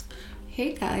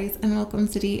Hey guys, and welcome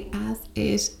to the As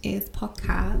It Is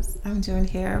podcast. I'm joined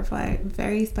here by a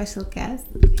very special guest.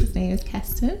 His name is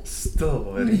KeStine. Still,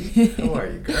 buddy. How are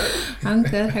you, girl? I'm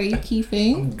good. How are you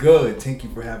keeping? I'm good. Thank you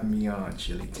for having me on,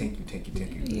 Chili. Thank you.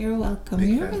 You're welcome. Big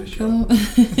You're fan of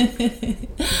the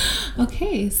welcome.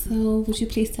 Okay, so would you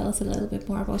please tell us a little bit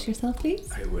more about yourself,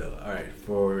 please? I will. All right.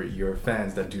 For your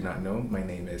fans that do not know, my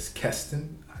name is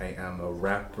KeStine. I am a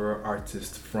rapper,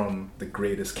 artist from the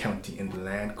greatest county in the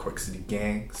land, Cork City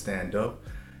Gang, stand up.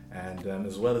 And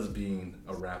as well as being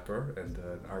a rapper and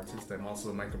an artist, I'm also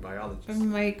a microbiologist. A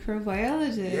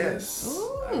microbiologist? Yes.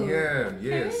 Ooh. I am,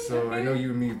 yes. Okay, So okay. I know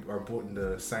you and me are both in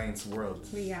the science world.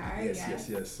 We are,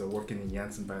 Yes. So working in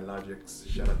Janssen Biologics.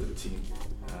 Shout out to the team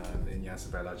in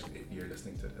Janssen Biologics if you're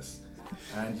listening to this.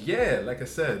 And yeah, like I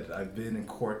said, I've been in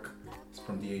Cork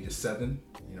from the age of 7.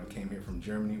 You know, came here from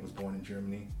Germany, was born in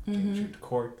Germany, came straight to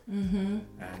Cork.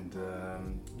 And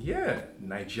yeah,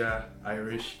 Niger,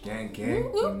 Irish, gang, you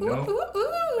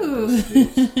know.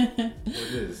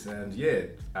 It is. And yeah,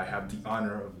 I have the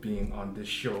honor of being on this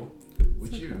show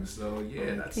with you. So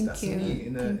yeah, that's me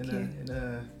in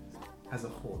a as a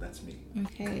whole, that's me.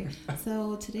 Okay,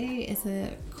 so today is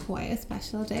quite a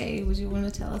special day. Would you want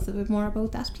to tell us a bit more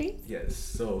about that, please? Yes,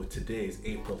 so today is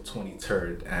April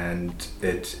 23rd, and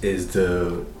it is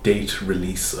the date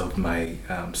release of my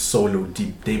solo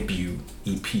debut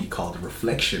EP called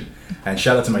Reflection. And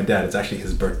shout out to my dad, it's actually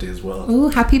his birthday as well. Oh,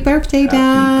 happy birthday,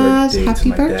 Dad!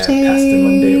 Happy birthday! Pastor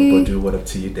Monday, Badu, what up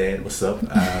to you, Dad? What's up?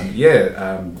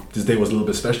 This day was a little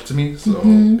bit special to me, so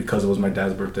because it was my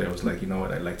dad's birthday, I was like, you know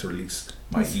what, I'd like to release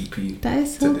my EP. That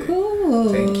is so today. Cool.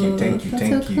 Thank you.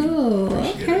 That's so cool.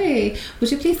 Okay,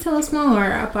 would you please tell us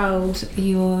more about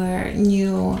your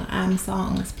new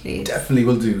songs, please? Definitely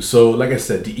will do. So, like I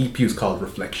said, the EP is called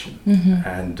Reflection,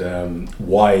 and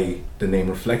why the name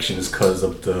Reflection is because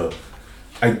of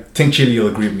I think Chili, you'll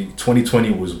agree with me.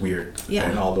 2020 was weird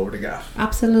and all over the gaff.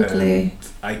 Absolutely. And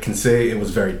I can say it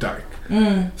was very dark.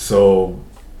 So,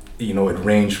 you know, it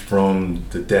ranged from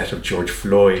the death of George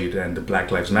Floyd and the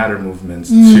Black Lives Matter movements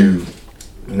to,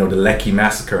 you know, the Lekki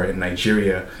massacre in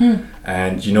Nigeria.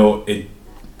 And, you know,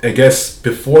 I guess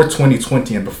before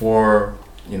 2020 and before,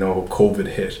 you know, COVID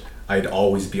hit, I'd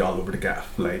always be all over the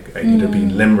gaff. Like, I'd either be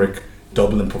in Limerick,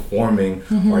 Dublin performing,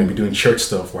 or I'd be doing church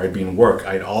stuff, or I'd be in work.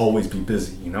 I'd always be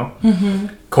busy, you know?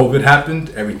 COVID happened,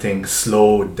 everything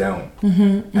slowed down.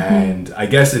 And I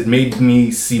guess it made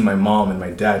me see my mom and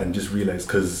my dad and just realize,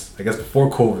 because I guess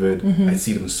before COVID, I'd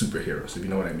see them as superheroes, if you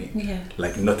know what I mean. Yeah.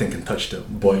 Like nothing can touch them.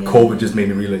 But COVID just made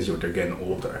me realize, they're getting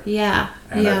older. Yeah.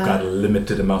 And I've got a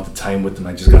limited amount of time with them.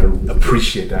 I just got to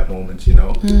appreciate that moment, you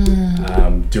know.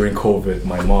 During COVID,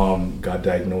 my mom got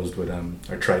diagnosed with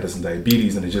arthritis and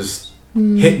diabetes, and it just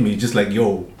hit me just like,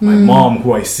 my mom,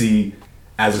 who I see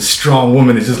as a strong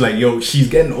woman, is just like, she's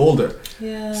getting older.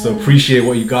 Yeah. So appreciate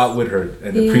what you got with her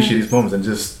and appreciate these moments. And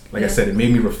just, like I said, it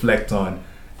made me reflect on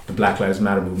the Black Lives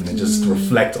Matter movement and just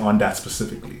reflect on that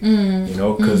specifically. You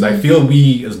know, because I feel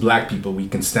we as Black people, we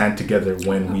can stand together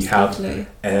when we have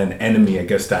an enemy, I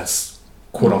guess that's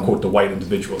quote unquote the white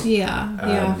individual.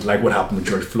 Like what happened with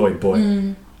George Floyd. But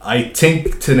I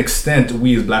think to an extent,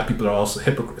 we as Black people are also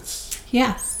hypocrites.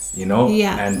 Yes. You know,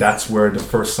 and that's where the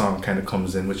first song kind of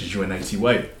comes in, which is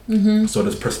U.N.I.T.Y. So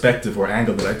this perspective or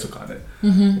angle that I took on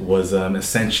it was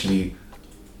essentially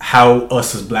how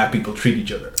us as Black people treat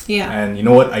each other. And you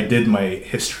know what, I did my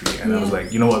history, and I was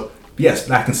like, you know what, yes,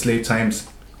 back in slave times,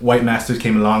 white masters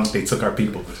came along, they took our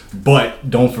people, but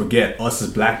don't forget, us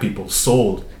as Black people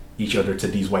sold each other to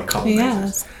these white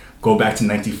colonizers. Go back to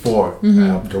 94,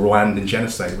 the Rwandan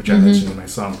genocide, which I mentioned in my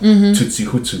song, Tutsi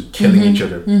Hutu, killing each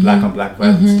other, black on black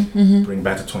violence. Bring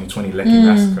back to 2020, Lekki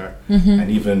massacre,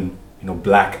 and even, you know,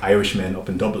 Black Irishmen up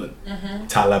in Dublin,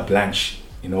 Tala Blanche,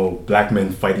 you know, Black men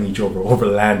fighting each other over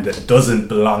land that doesn't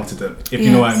belong to them, if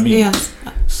you know what I mean.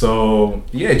 So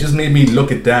it just made me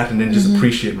look at that and then just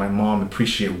appreciate my mom,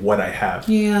 appreciate what I have.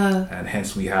 And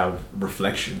hence we have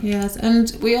Reflection. Yes,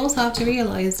 and we also have to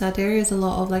realize that there is a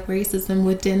lot of like racism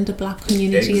within the Black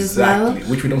community as well.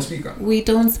 Which we don't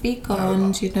speak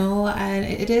on. You know, and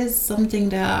it is something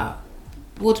that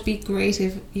would be great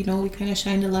if, you know, we kind of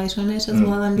shine a light on it as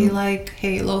well and be like,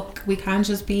 hey, look, we can't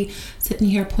just be sitting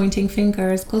here pointing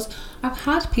fingers, because I've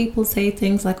had people say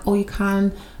things like, you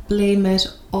can't blame it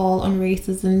all on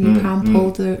racism, you can't pull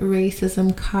the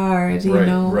racism card, you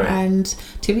know. And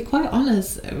to be quite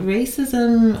honest,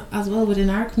 racism as well within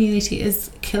our community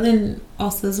is killing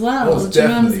us as well. Do you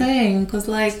know what I'm saying? Because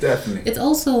like it's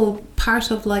also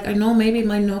part of like, I know maybe it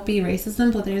might not be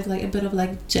racism, but there's like a bit of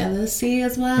like jealousy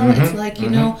as well. It's like, you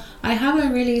know, I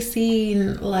haven't really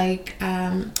seen like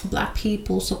black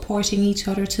people supporting each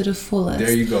other to the fullest.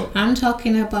 There you go. I'm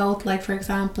talking about like, for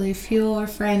example, if your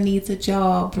friend needs a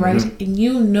job, right, and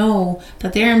you know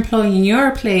that they're employing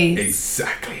your place,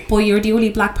 exactly, but you're the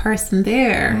only black person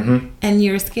there, and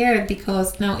you're scared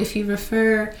because now if you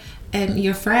refer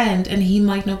your friend and he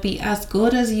might not be as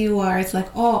good as you are, it's like,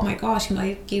 oh my gosh, he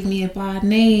might give me a bad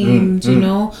name, you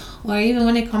know. Or even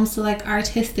when it comes to like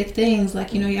artistic things,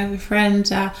 like, you know, you have a friend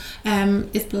that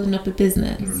is building up a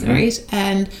business, right,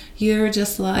 and you're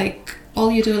just like, all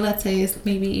you do, let's say, is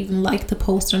maybe even like the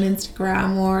post on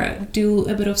Instagram or do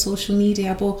a bit of social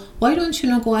media, but why don't you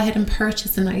not go ahead and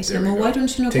purchase an item, or why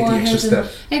don't you not go ahead and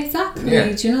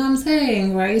exactly, do you know what I'm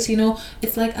saying, right? You know,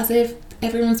 it's like as if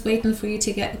everyone's waiting for you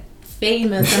to get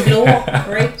famous and blow up,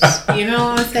 right? You know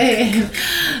what I'm saying?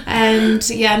 And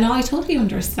yeah, no, I totally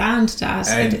understand that.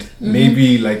 And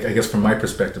maybe, like, I guess from my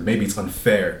perspective, maybe it's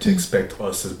unfair to expect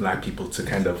us as black people to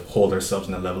kind of hold ourselves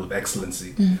in a level of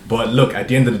excellency. But look, at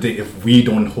the end of the day, if we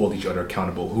don't hold each other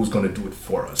accountable, who's going to do it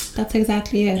for us? That's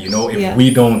exactly it. You know, if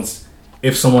we don't,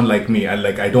 if someone like me, I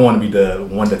don't want to be the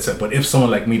one that said, but if someone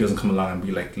like me doesn't come along and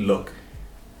be like, look,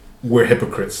 we're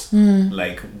hypocrites,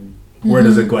 like, where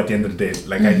does it go at the end of the day?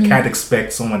 Like, I can't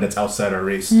expect someone that's outside our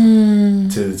race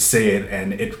to say it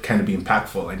and it kind of be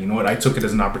impactful. And you know what? I took it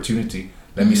as an opportunity.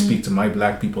 Let me speak to my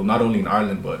black people, not only in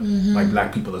Ireland, but my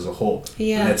black people as a whole.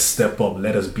 Let's step up.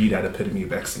 Let us be that epitome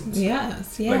of excellence.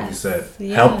 Yes. Like you said,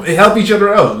 help each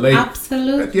other out. Like,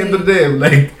 absolutely. At the end of the day,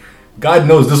 like, God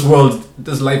knows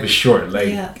this life is short.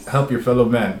 Like, help your fellow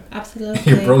man.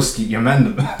 Absolutely. Your broski, your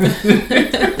man.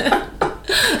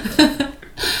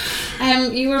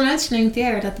 You were mentioning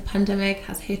there that the pandemic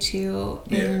has hit you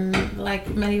in like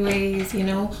many ways, you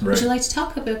know. Right. Would you like to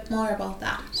talk a bit more about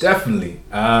that? Definitely.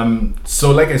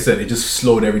 So like I said, it just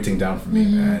slowed everything down for me,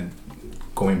 and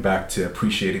going back to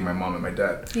appreciating my mom and my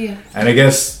dad. Yeah. And I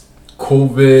guess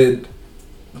COVID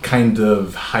kind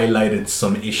of highlighted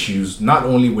some issues, not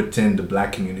only within the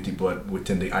black community, but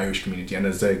within the Irish community. And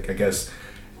as I guess,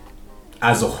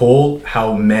 as a whole,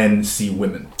 how men see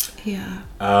women. Yeah.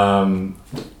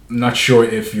 I'm not sure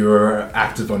if you're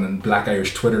active on Black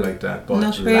Irish Twitter like that, but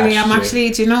not really. I'm actually,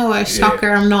 do you know what?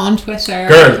 Shocker, I'm not on Twitter.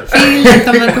 Girl. I feel like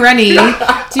I'm a granny.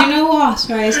 Do you know what,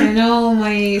 right? I know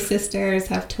my sisters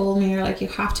have told me, you're like, you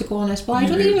have to go on it, but I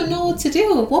don't even know what to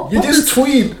do. What you buttons, just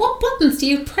tweet. What buttons do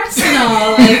you press and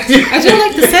all? Like, I don't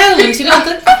like the sound, you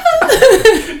know.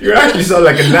 You actually sound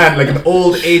like a nan, like an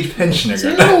old age pensioner. Do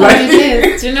you know what it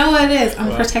is? Do you know what it is?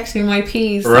 I'm protecting my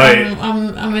peace. Right.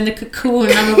 I'm in a cocoon.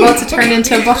 I'm about to turn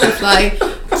into a butterfly.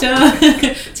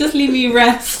 Just leave me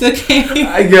rest, okay?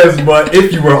 I guess, but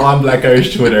if you were on Black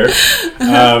Irish Twitter,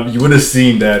 you would have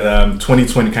seen that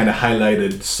 2020 kind of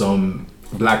highlighted some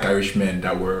Black Irish men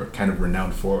that were kind of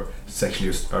renowned for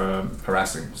sexually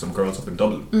harassing some girls up in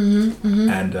Dublin.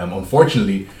 And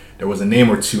unfortunately, there was a name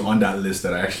or two on that list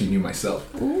that I actually knew myself.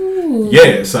 Ooh.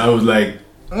 Yeah, so I was like,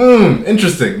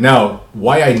 interesting. Now,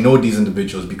 why I know these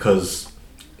individuals, because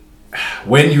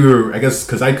when you're, I guess,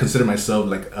 because I consider myself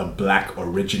like a black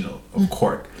original of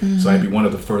Cork. So I'd be one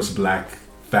of the first black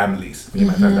families, me and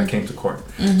my family, that came to Cork.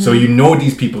 So you know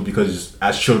these people because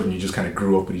as children, you just kind of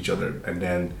grew up with each other. And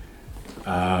then,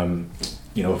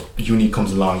 you know, uni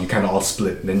comes along, you kind of all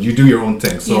split. And then you do your own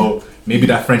thing. So maybe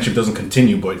that friendship doesn't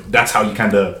continue, but that's how you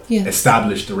kind of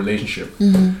establish the relationship.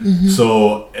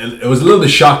 So it was a little bit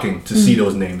shocking to see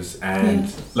those names.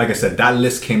 And like I said, that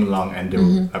list came along,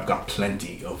 and I've got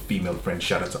plenty of female friends.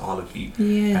 Shout out to all of you.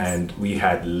 And we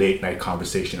had late night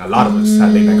conversation. A lot of us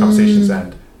had late night conversations,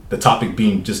 and the topic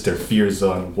being just their fears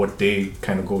on what they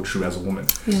kind of go through as a woman.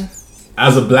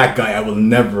 As a black guy, I will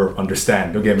never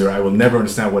understand. Don't get me wrong, I will never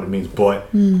understand what it means. But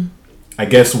I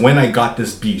guess when I got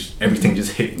this beat, everything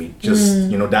just hit me. Just,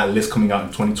 you know, that list coming out in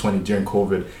 2020 during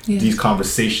COVID, these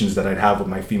conversations that I'd have with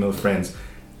my female friends.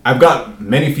 I've got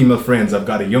many female friends. I've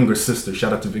got a younger sister,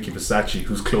 shout out to Vicky Versace,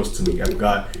 who's close to me. I've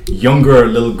got younger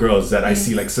little girls that I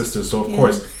see like sisters. So of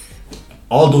course,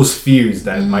 all those fears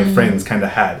that my friends kind of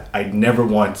had, I'd never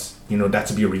want, you know, that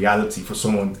to be a reality for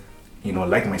someone, you know,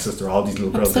 like my sister, all these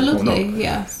little girls that are growing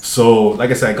up. So like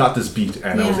I said, I got this beat,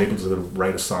 and I was able to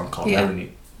write a song called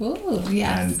Melanie. Ooh,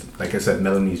 yes. And like I said,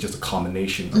 Melanie is just a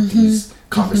combination of these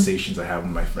conversations I have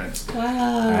with my friends.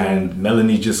 Wow. And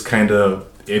Melanie just kind of,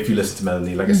 if you listen to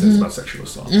Melanie, like I said, it's about sexual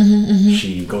assault.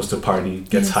 She goes to a party,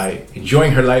 gets high,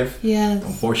 enjoying her life.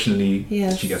 Unfortunately,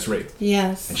 she gets raped.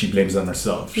 And she blames it on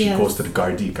herself. She goes to the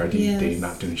Gardaí, they're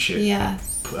not doing shit.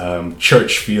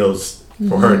 Church feels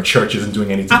For her, church isn't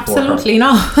doing anything Absolutely for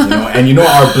her. not. You know, and you know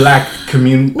our black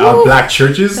our black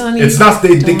churches. It's not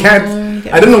they can't.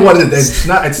 I don't know what it is. It's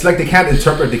not. It's like they can't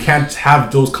interpret. They can't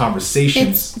have those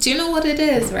conversations. Do you know what it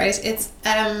is? Right. It's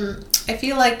I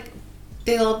feel like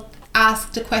they'll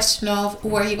ask the question of,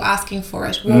 were you asking for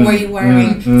it? What were you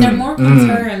wearing? They're more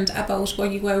concerned about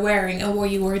what you were wearing and what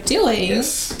you were doing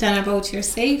than about your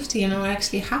safety and what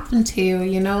actually happened to you,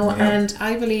 you know? And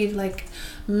I believe like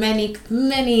many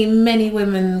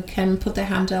women can put their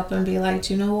hand up and be like,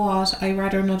 do you know what? I'd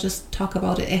rather not just talk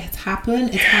about it. It's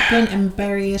happened, and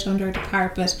bury it under the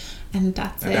carpet, and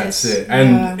that's it.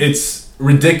 And it's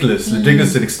ridiculous to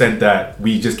the extent that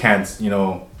we just can't, you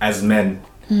know, as men,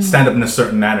 stand up in a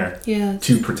certain manner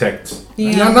to protect.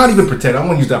 Not even protect. I don't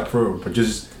want to use that word, but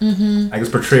just I guess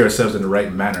portray ourselves in the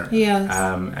right manner.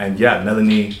 And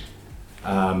Melanie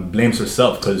blames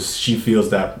herself because she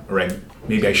feels that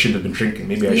maybe I shouldn't have been drinking.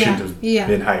 Maybe I shouldn't have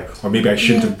been high, or maybe I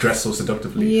shouldn't have dressed so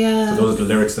seductively. So those are the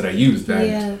lyrics that I used.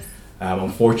 And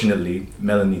unfortunately,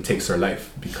 Melanie takes her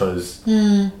life because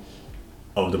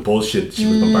of the bullshit she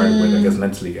was bombarded with, I guess,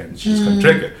 mentally, and she just couldn't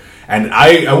drink it. And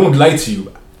I won't lie to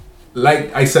you.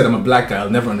 Like I said, I'm a black guy. I'll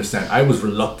never understand. I was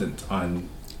reluctant on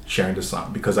sharing the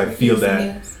song because I feel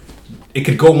that it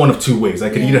could go one of two ways. I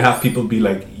could either have people be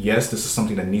like, yes, this is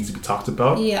something that needs to be talked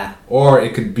about. Or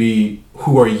it could be,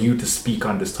 who are you to speak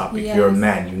on this topic? You're a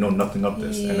man. You know nothing of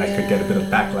this. And I could get a bit of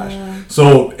backlash.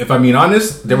 So if I'm being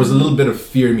honest, there was a little bit of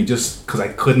fear in me just because I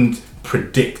couldn't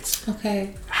predict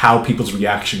how people's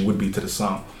reaction would be to the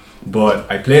song. But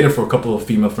I played it for a couple of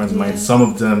female friends of mine. Some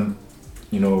of them,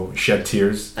 you know, shed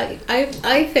tears.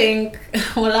 I think,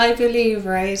 well, I believe,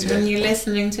 right, when you're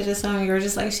listening to the song, you're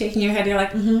just like shaking your head, you're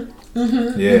like,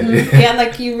 yeah,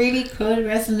 like you really could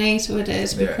resonate with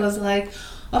it because like,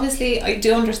 obviously I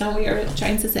do understand what you're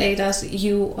trying to say, that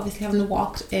you obviously haven't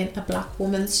walked in a black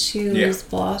woman's shoes,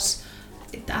 but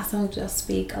it doesn't just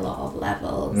speak a lot of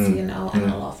levels, you know, and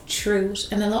a lot of truth,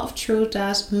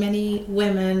 that many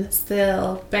women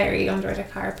still bury under the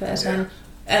carpet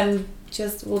and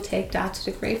just will take that to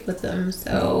the grave with them.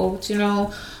 So, you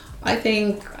know, I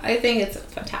think it's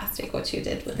fantastic what you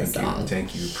did with the song.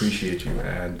 Thank you, appreciate you.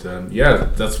 And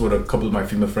that's what a couple of my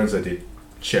female friends I did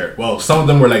share. Well, some of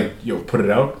them were like, yo, put it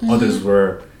out. Others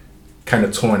were kind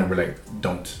of torn and were like,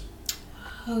 don't.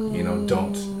 You know,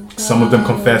 don't. Some of them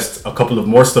confessed a couple of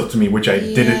more stuff to me, which I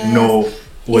didn't know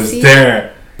was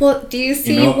there. But do you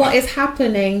see what is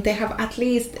happening? They have, at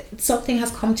least something has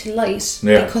come to light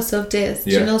because of this.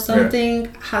 You know,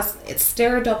 something has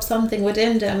stirred up something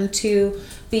within them to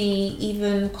be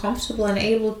even comfortable and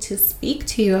able to speak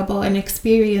to you about an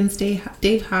experience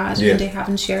they've had and they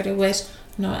haven't shared it with,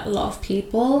 you know, a lot of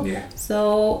people.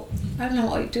 So I don't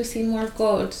know, I do see more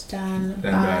good than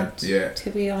bad. To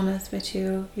be honest with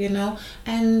you, you know,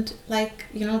 and like,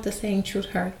 you know, the saying, truth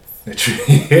hurts. The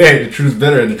truth's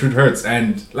bitter and the truth hurts.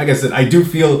 And like I said, I do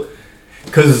feel,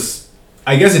 because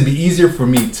I guess it'd be easier for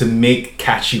me to make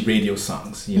catchy radio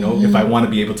songs, you know, if I want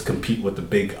to be able to compete with the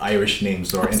big Irish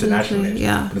names or international names.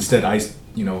 But instead I,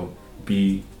 you know,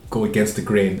 go against the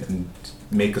grain and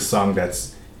make a song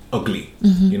that's ugly.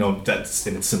 You know, that's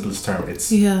in its simplest term.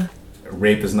 It's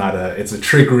rape is not it's a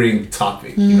triggering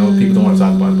topic, you know, people don't want to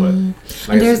talk about it, but like,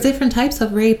 and there's different types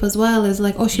of rape as well. Is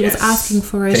like, oh, she was asking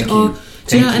for it,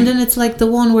 and then it's like the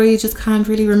one where you just can't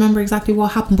really remember exactly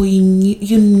what happened, but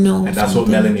you know, and that's what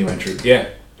Melanie went through.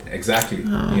 Exactly.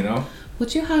 You know,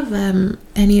 would you have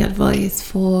any advice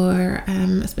for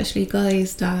especially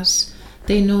guys that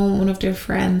they know one of their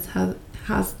friends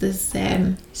has this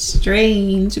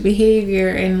strange behavior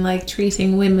in like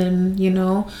treating women, you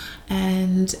know,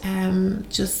 and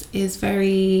just is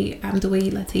very the way,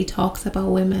 let's say, he talks about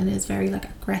women is very like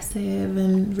aggressive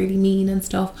and really mean and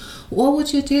stuff? What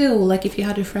would you do, like, if you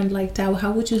had a friend like that?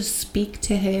 How would you speak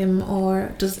to him?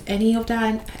 Or does any of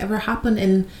that ever happen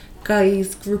in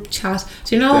guys group chat?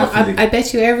 Do you know, I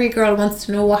bet you every girl wants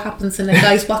to know what happens in a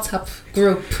guy's WhatsApp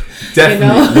group. Definitely.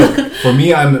 You know? Look, for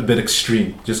me, I'm a bit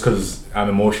extreme just because I'm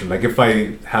emotional. Like, if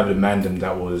I have a man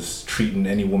that was treating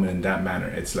any woman in that manner,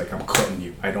 it's like, I'm cutting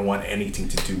you. I don't want anything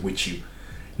to do with you.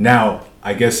 Now,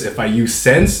 I guess if I use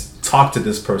sense, talk to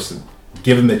this person,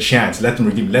 give them a chance, let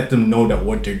them know that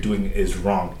what they're doing is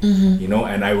wrong, you know.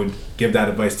 And I would give that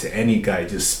advice to any guy.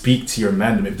 Just speak to your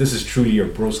man. If this is truly your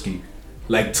broski,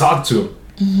 like, talk to him,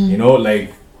 you know,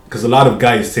 like, because a lot of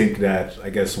guys think that, I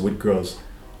guess, with girls,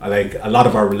 like, a lot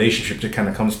of our relationship just kind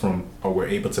of comes from, or we're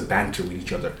able to banter with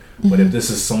each other. But if this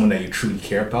is someone that you truly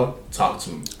care about, talk to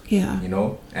him, you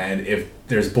know. And if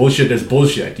there's bullshit, there's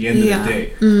bullshit at the end of the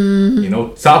day, you know.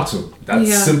 Talk to him.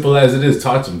 That's simple as it is.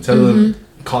 Talk to him. Tell him,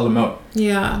 call him out.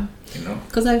 You know,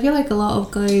 because I feel like a lot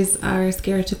of guys are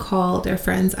scared to call their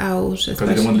friends out because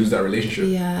they don't want to lose that relationship.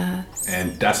 Yeah,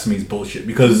 and that to me is bullshit.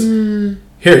 Because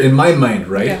here in my mind,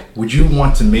 right, would you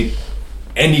want to make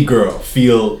any girl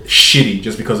feel shitty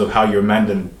just because of how your man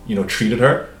then, you know, treated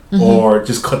her, or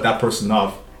just cut that person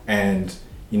off and,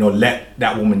 you know, let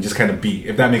that woman just kind of be,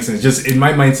 if that makes sense? Just in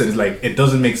my mindset, it's like, it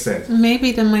doesn't make sense.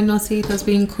 Maybe they might not see it as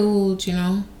being cool, you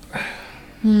know.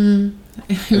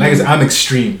 Like I said, I'm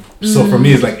extreme, so for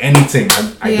me it's like anything.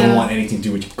 I don't want anything to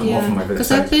do with you. Come off of my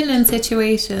because I've been in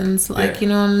situations like, you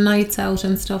know, nights out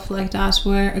and stuff like that,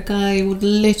 where a guy would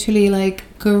literally like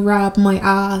grab my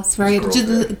ass, right,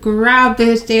 just grab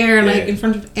it there, like in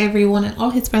front of everyone, and all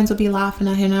his friends would be laughing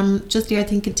at him. And I'm just there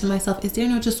thinking to myself, is there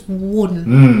not just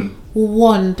one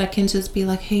that can just be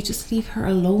like, hey, just leave her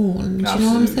alone? Do you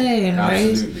know what I'm saying?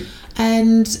 Absolutely. Right?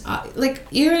 And like,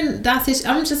 you're in that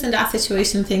I'm just in that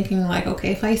situation thinking like,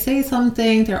 okay, if I say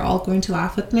something, they're all going to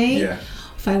laugh at me.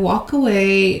 If I walk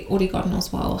away, only God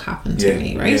knows what will happen to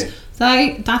me, right?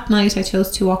 So that night I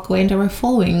chose to walk away, and they were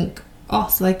following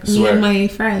us, like me and my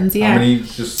friends.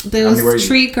 There was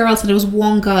 3 girls and there was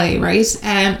 1 guy, right?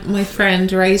 My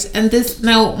friend, right? And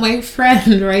my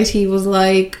friend, right, he was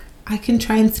like, I can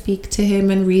try and speak to him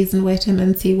and reason with him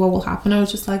and see what will happen. I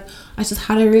just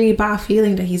had a really bad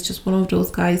feeling that he's just one of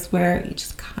those guys where you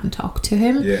just can't talk to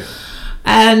him.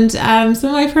 And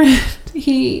so my friend,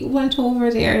 he went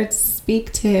over there to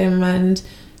speak to him, and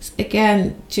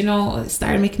again, you know,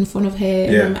 started making fun of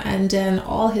him, and then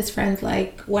all his friends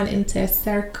like went into a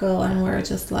circle and were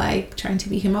just like trying to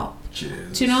beat him up. Do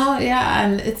you know?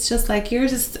 And it's just like,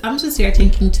 I'm just here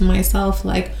thinking to myself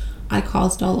like, I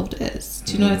caused all of this.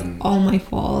 Do you know, it's all my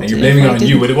fault. And you're blaming it on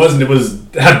you, but it wasn't. It was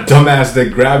that dumbass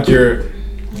that grabbed your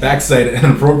backside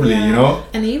inappropriately, you know?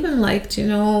 And even like, do you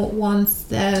know, once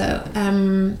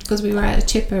because we were at a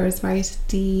Chippers, right,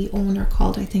 the owner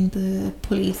called, I think, the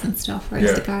police and stuff, right,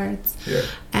 the guards.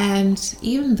 And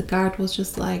even the guard was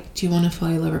just like, do you want to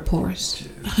file a report?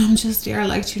 And I'm just there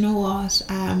like, do you know what?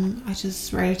 I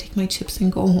just rather take my chips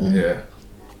and go home.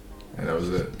 And that was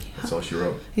it. That's all she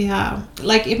wrote.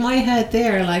 Like in my head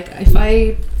there, like if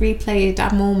I replay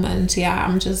that moment,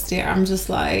 I'm just there. I'm just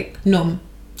like numb.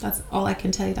 That's all I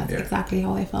can tell you. That's exactly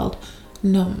how I felt.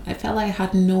 Numb. I felt like I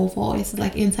had no voice.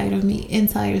 Like inside of me,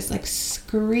 inside was like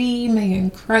screaming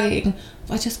and crying.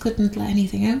 But I just couldn't let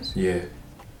anything out.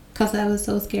 Because I was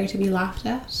so scared to be laughed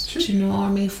at. Do you know, or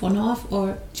made fun of,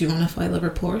 or do you want to file a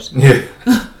report?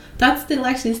 That's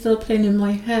still playing in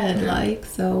my head, like,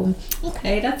 so,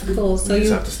 okay, that's cool. So you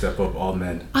just have to step up, all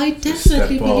men. I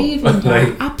definitely believe in that.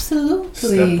 Like,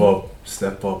 absolutely.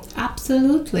 Step up.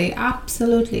 Absolutely.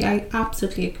 I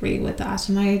absolutely agree with that.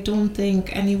 And I don't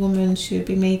think any woman should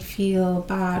be made feel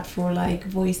bad for, like,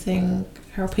 voicing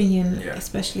her opinion,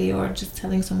 especially, or just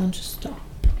telling someone to stop,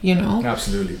 you know?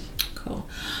 Absolutely. Cool.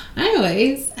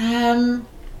 Anyways,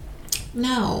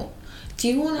 now, do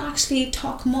you want to actually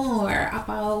talk more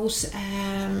about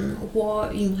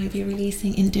what you might be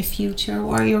releasing in the future?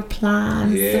 What are your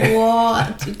plans?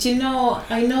 Do you know,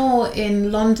 I know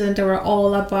in London they were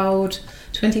all about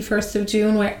 21st of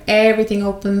June where everything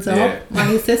opens up.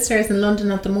 My sister is in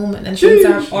London at the moment and things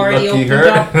are already opened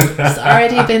up. She's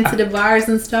already been to the bars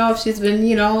and stuff. She's been,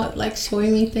 you know, like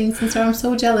showing me things and stuff. I'm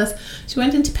so jealous. She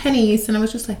went into Penny's and I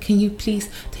was just like, can you please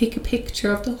take a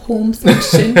picture of the home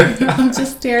section? I'm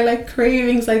just there like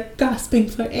cravings, like gasping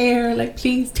for air, like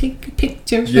please take a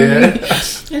picture for me.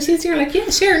 And she's here like, yeah,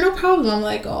 sure, no problem. I'm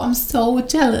like, oh, I'm so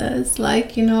jealous,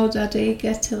 like, you know, that they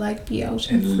get to like be out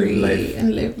and free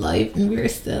and live life, and we're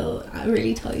still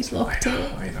really tight locked in.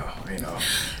 I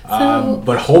know.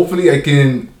 But hopefully I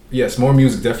can, more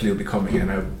music definitely will be coming,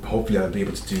 and hopefully I'll be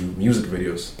able to do music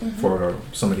videos for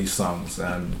some of these songs.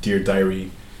 Dear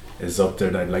Diary is up there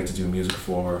that I'd like to do music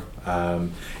for.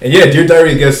 And Dear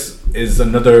Diary, I guess, is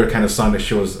another kind of song that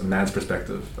shows a man's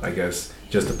perspective, I guess,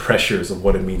 just the pressures of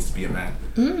what it means to be a man.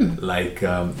 Like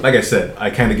I said, I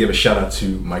kind of give a shout out to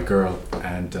my girl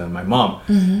and my mom,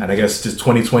 and I guess just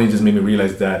 2020 just made me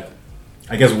realize that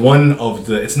I guess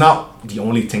it's not the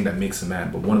only thing that makes a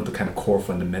man, but one of the kind of core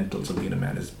fundamentals of being a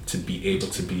man is to be able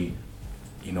to be,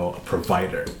 you know, a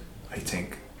provider, I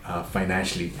think,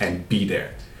 financially, and be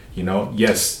there. You know,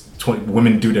 yes,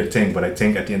 women do their thing, but I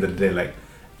think at the end of the day, like,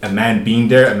 a man being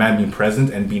there, a man being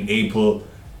present, and being able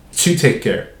to take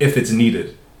care if it's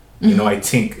needed, you know, I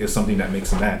think is something that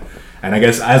makes a man. And I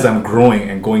guess as I'm growing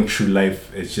and going through life,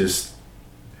 it's just,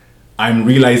 I'm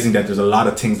realizing that there's a lot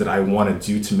of things that I want to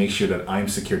do to make sure that I'm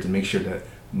secure, to make sure that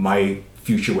my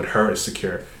future with her is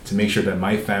secure, to make sure that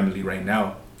my family right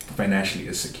now financially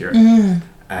is secure.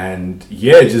 And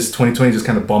yeah, just 2020 just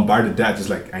kind of bombarded that. Just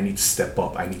like, I need to step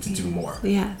up. I need to do more.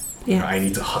 Yes. You know, I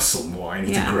need to hustle more. I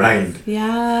need Yes. to grind.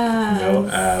 Yeah. You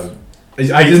know,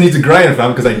 I just need to grind,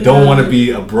 fam, because I don't want to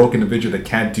be a broke individual that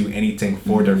can't do anything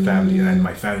for their family, and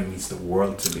my family means the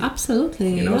world to me.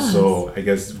 Absolutely. You know, so I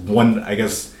guess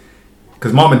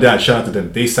because mom and dad, shout out to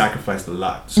them, they sacrificed a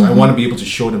lot. So I want to be able to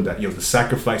show them that, the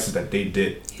sacrifices that they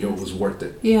did, it was worth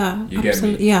it. Yeah. You get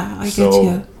me? Yeah, I get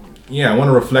you. Yeah, I want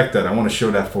to reflect that. I want to show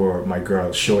that for my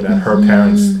girl. Show that her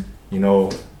parents,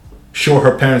 show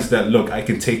her parents that, look, I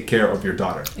can take care of your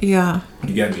daughter. Yeah.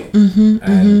 You get me?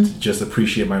 And just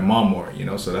appreciate my mom more,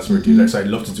 so that's where Dear Diary. So I'd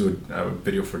love to do a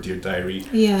video for Dear Diary.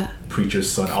 Yeah. Preacher's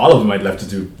Son. All of them I'd love to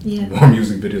do more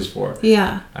music videos for.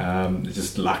 Yeah.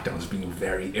 Just lockdown's being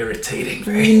very irritating.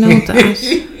 We know that.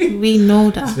 We know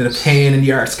that. It's been a pain in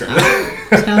the arse, girl.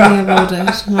 Tell me about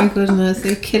it. My goodness. Are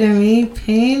you kidding me?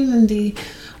 Pain in the...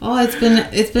 Oh, it's been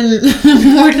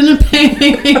more than a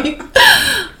pain.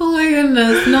 Oh my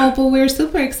goodness. No, but we're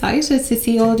super excited to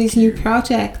see all these new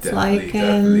projects. Definitely.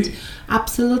 And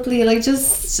absolutely,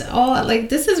 this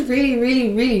is really,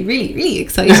 really, really, really, really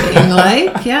exciting.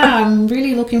 I'm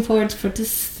really looking forward for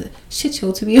this shit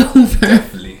show to be over.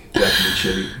 Definitely,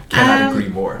 Chili. Cannot agree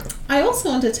more. I also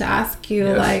wanted to ask you,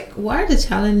 what are the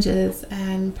challenges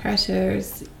and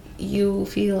pressures you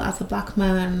feel as a black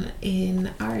man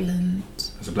in Ireland?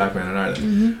 As a black man in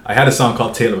Ireland. I had a song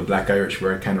called Tale of a Black Irish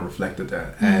where I kind of reflected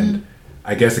that. And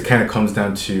I guess it kind of comes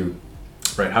down to,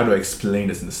 right, how do I explain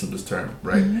this in the simplest term,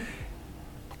 right?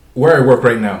 Where I work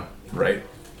right now, right,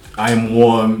 I'm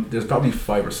one, there's probably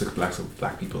 5 or 6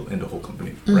 black people in the whole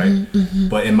company, right?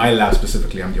 But in my lab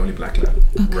specifically, I'm the only black lab,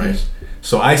 right?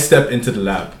 So I step into the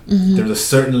lab. There's a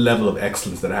certain level of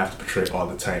excellence that I have to portray all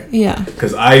the time. Yeah.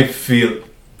 Because I feel...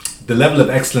 the level of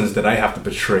excellence that I have to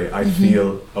portray, I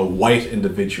feel a white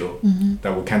individual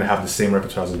that would kind of have the same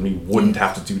repertoire as me wouldn't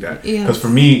have to do that. Because for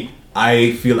me,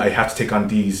 I feel I have to take on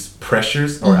these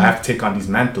pressures or I have to take on these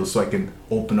mantles so I can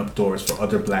open up doors for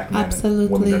other black men and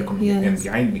women that are coming in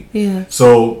behind me.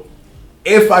 So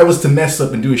if I was to mess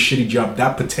up and do a shitty job,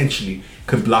 that potentially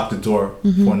could block the door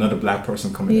for another black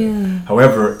person coming in.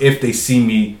 However, if they see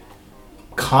me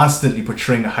constantly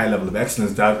portraying a high level of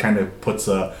excellence, that kind of puts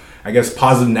a, I guess,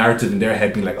 positive narrative in their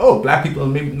head, being like, oh, black people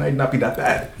might not be that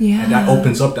bad. And that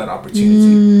opens up that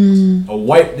opportunity. A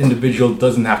white individual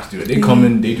doesn't have to do it. They come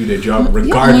in, they do their job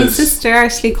regardless. My sister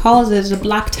actually calls it a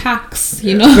black tax,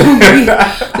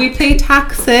 we pay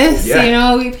taxes,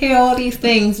 we pay all these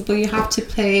things, but you have to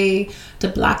pay the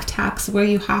black tax where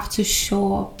you have to show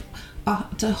up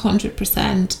at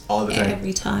 100% all the time,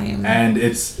 every time. And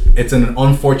it's an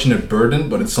unfortunate burden,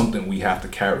 but it's something we have to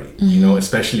carry,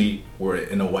 especially we're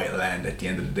in a white land at the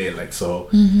end of the day,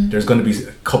 there's going to be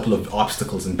a couple of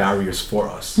obstacles and barriers for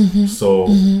us. So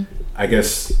I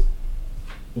guess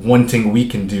one thing we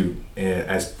can do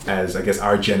as I guess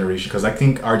our generation, because I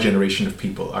think our generation of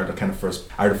people are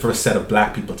the first set of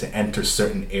black people to enter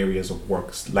certain areas of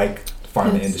works, like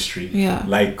pharma industry,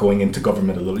 like going into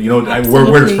government a little,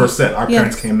 we're the first set. Our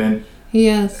parents came in,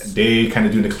 they kind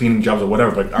of do the cleaning jobs or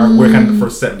whatever, but we're kind of the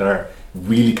first set that are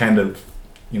really kind of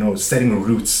setting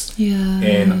roots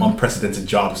in unprecedented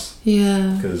jobs.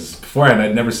 Because before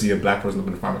I'd never see a black person up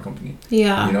in a pharma company.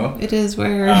 It is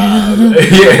where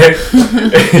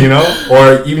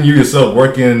or even you yourself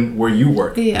working where you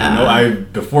work.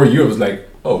 Before you, it was like,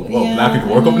 oh, well, black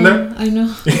people work up in there. I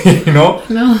know.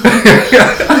 No.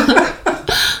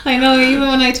 I know. Even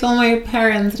when I told my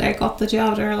parents that I got the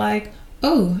job, they were like,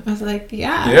 oh. I was like,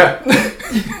 yeah.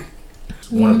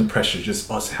 One of the pressures, just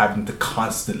us having to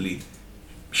constantly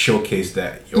showcase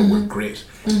that we're great.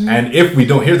 And if we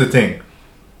don't, here's the thing,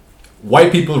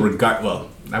 white people I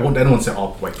don't want to say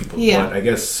all white people, but I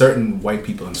guess certain white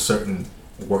people in certain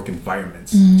work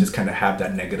environments just kind of have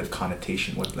that negative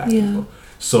connotation with black people.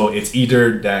 So it's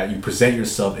either that you present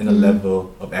yourself in a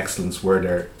level of excellence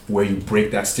where you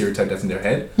break that stereotype that's in their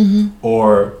head,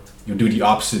 or you do the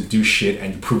opposite, do shit,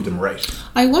 and you prove them right.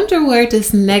 I wonder where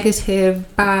this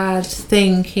negative, bad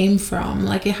thing came from.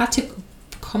 It had to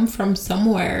come from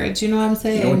somewhere. Do you know what I'm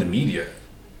saying? In the media.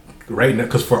 Right now,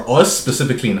 because for us,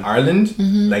 specifically in Ireland,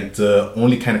 the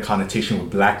only kind of connotation with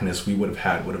blackness we would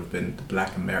have been the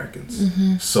black Americans.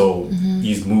 So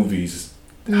these movies,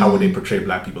 how would they portray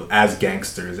black people as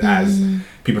gangsters, as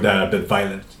people that are a bit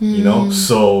violent,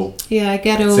 So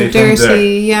ghetto,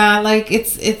 dirty,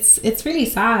 it's really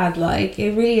sad.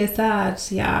 It really is sad.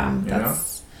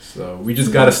 So we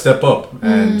just gotta step up,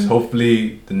 and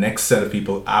hopefully the next set of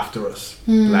people after us,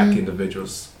 black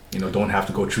individuals, don't have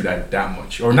to go through that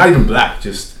much, or not even black,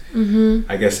 just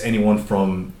I guess anyone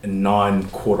from a non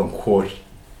quote unquote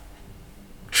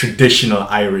traditional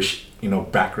Irish,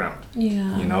 background.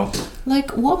 Yeah.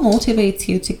 Like, what motivates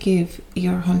you to give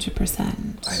your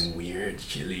 100%? I'm weird,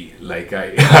 Chili. Like,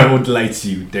 I won't lie to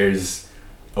you. There's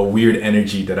a weird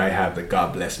energy that I have that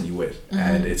God blessed me with,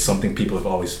 and it's something people have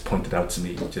always pointed out to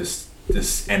me. Just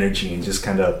this energy and just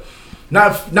kind of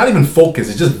not even focus.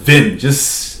 It's just vim,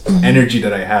 just energy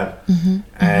that I have.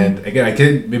 And again, I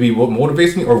can maybe what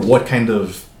motivates me or what kind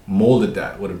of molded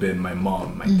that would have been my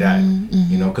mom, my dad.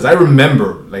 Because I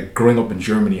remember like growing up in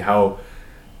Germany how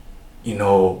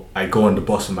I go on the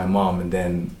bus with my mom and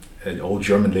then an old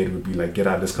German lady would be like, "Get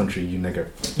out of this country, you nigger."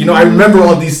 I remember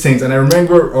all these things, and I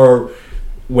remember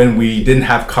when we didn't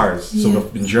have cars, so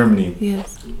in Germany,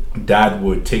 Dad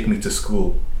would take me to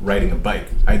school riding a bike.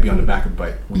 I'd be on the back of the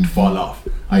bike. We'd fall off.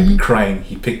 I'd be crying.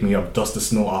 He'd pick me up, dust the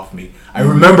snow off me. I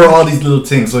remember all these little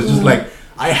things. So it's just like,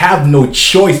 I have no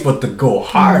choice but to go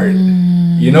hard.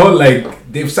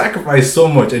 Like they've sacrificed so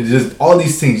much, and just all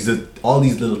these things, all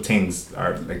these little things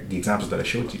are like the examples that I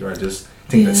showed to you are just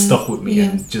things that stuck with me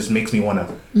and just makes me want to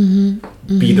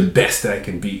be the best that I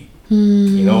can be.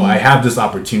 I have this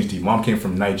opportunity. Mom came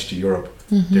from Nigeria to Europe.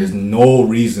 There's no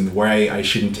reason why I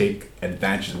shouldn't take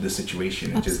advantage of this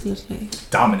situation and just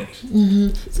dominate.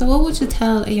 So what would you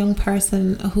tell a young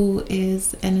person who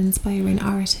is an inspiring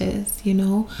artist,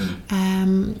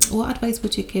 what advice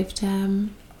would you give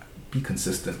them? Be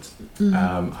consistent.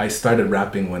 I started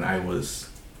rapping when I was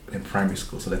in primary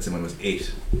school, so let's say when I was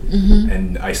 8.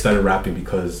 And I started rapping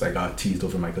because I got teased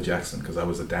over Michael Jackson because I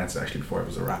was a dancer actually before I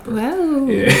was a rapper. Wow.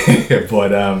 Yeah.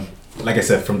 But like I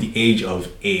said, from the age of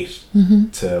 8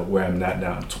 to where I'm at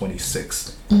now, I'm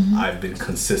 26. I've been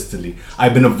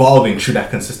evolving through that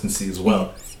consistency as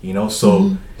well.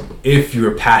 So if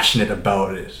you're passionate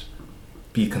about it,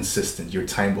 be consistent. Your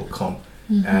time will come.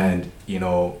 And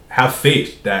have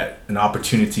faith that an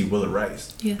opportunity will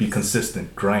arise. Be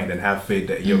consistent, grind, and have faith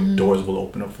that your doors will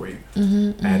open up for you.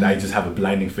 And I just have a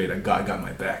blinding faith that God got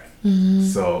my back.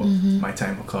 So my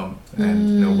time will come,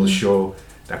 and we'll show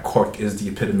that Cork is the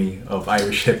epitome of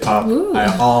Irish hip hop.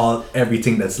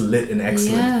 Everything that's lit and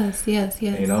excellent. Yes.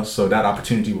 So that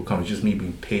opportunity will come. It's just me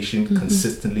being patient,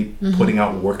 consistently putting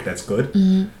out work that's good,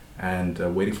 and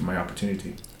waiting for my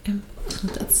opportunity.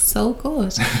 That's so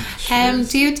good.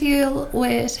 Do you deal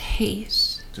with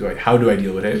hate? How do I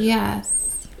deal with hate?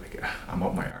 Yes. Like, I'm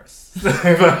up my arse.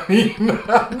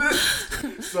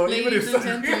 So ladies and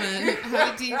gentlemen,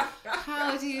 how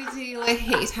do you deal with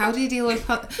hate? How do you deal with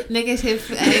negative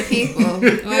people?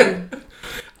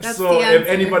 So if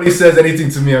anybody says anything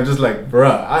to me, I'm just like,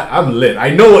 bruh, I'm lit. I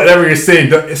know whatever you're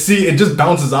saying. See, it just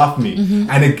bounces off me.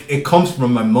 And it comes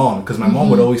from my mom, because my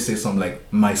mom would always say something like,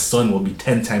 my son will be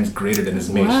 10 times greater than his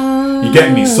mate. You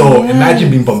get me? So imagine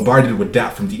being bombarded with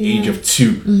that from the age of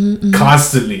 2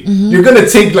 constantly. You're going to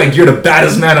think like you're the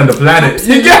baddest man on the planet.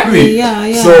 Absolutely. You get me?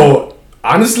 Yeah. So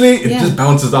honestly, it just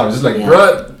bounces off. It's just like,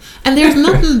 bruh. And there's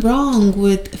nothing wrong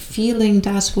with feeling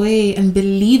that way and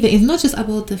believing. It's not just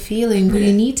about the feeling, but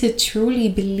you need to truly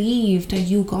believe that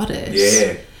you got it.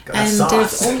 Yeah. And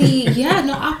there's only,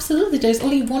 absolutely. There's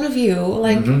only one of you.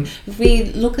 Like, if we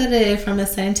look at it from a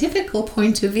scientific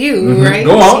point of view, right?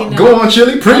 Go on,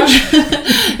 Chili, preach.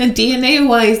 And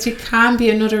DNA-wise, there can be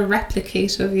another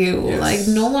replicate of you. Yes. Like,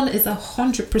 no one is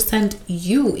 100%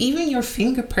 you. Even your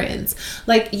fingerprints.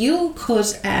 Like, you could,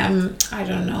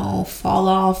 fall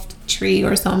off the tree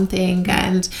or something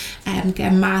and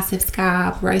get a massive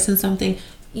scab, right, and something.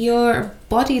 Your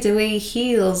body, the way it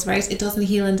heals, right, it doesn't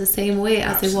heal in the same way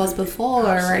as it was before,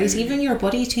 right? Even your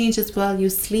body changes while you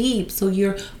sleep, so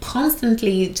you're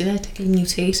constantly genetically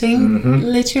mutating,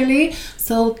 literally.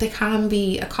 So there can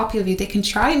be a copy of you. They can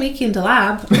try and make you in the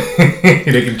lab.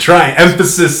 They can try.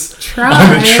 Emphasis try,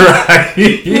 on the try.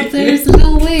 But there's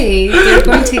no way they're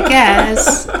going to get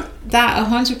that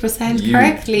 100%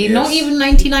 correctly. Not even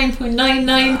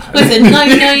 99.99. Was it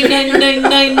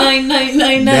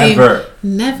 99.99999999?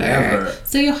 Never.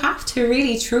 So you have to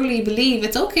really truly believe.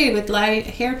 It's okay with like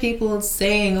hear people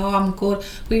saying, "Oh, I'm good,"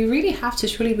 but you really have to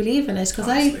truly believe in it. Because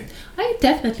I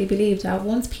definitely believe that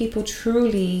once people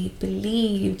truly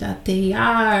believe that they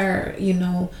are,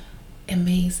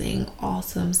 amazing,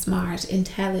 awesome, smart,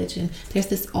 intelligent, there's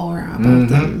this aura about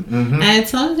them, and it's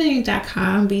something that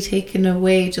can be taken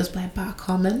away just by bad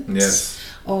comments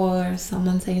or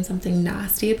someone saying something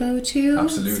nasty about you.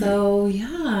 Absolutely. So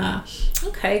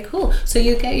okay, cool. So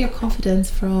you get your confidence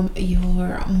from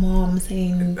your mom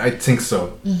saying, I think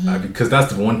so, because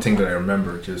that's the one thing that I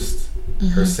remember, just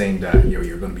her saying that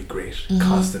you're going to be great,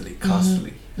 constantly,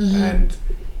 and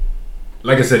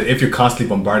like I said, if you're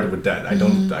constantly bombarded with that, I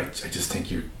just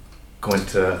think you're going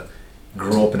to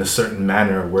grow up in a certain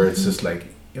manner where it's just like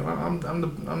I'm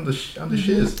the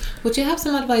shiz. Would you have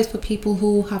some advice for people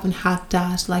who haven't had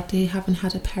that, like they haven't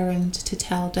had a parent to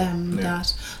tell them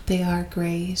that they are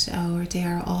great or they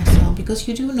are awesome? Because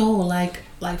you do know, like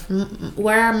from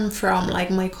where I'm from,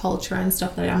 like my culture and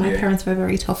stuff like that, my parents were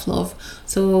very tough love,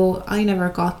 so I never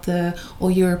got the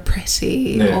you're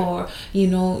pretty or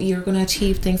you're gonna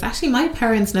achieve things. Actually, my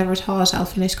parents never thought I'll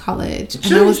finish college,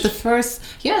 and I was the first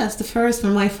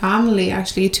from my family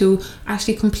actually to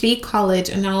actually complete college.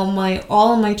 And now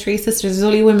all my three sisters, there's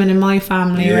only women in my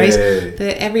family, right?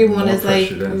 Everyone is like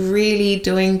really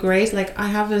doing great. Like I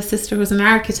have a sister who's an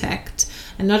architect.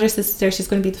 Another sister, she's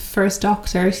going to be the first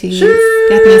doctor. She's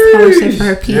getting a scholarship for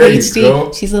her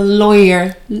PhD. She's a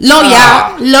lawyer. Shout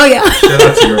out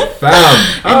to your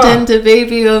fam. And then the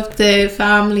baby of the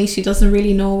family, she doesn't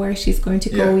really know where she's going to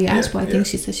go yet. But I think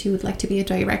she says she would like to be a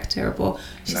director. But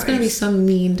she's going to be some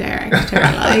mean director.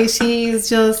 Like she's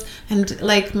just, and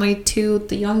like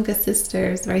the youngest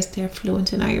sisters, right? They're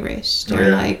fluent in Irish.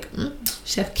 They're like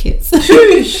chef kids.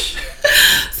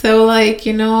 So like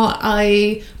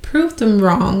I proved them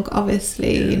wrong,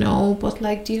 obviously, but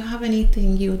like, do you have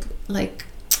anything you'd like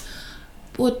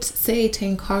would say to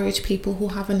encourage people who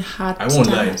haven't had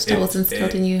that was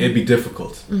instilled in you? It'd be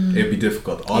difficult.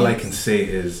 All I can say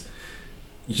is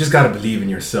you just got to believe in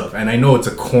yourself. And I know it's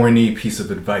a corny piece of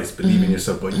advice, believe in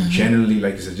yourself, but you generally,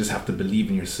 like you said, just have to believe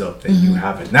in yourself that you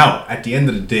have it. Now, at the end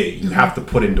of the day, you have to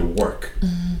put in the work.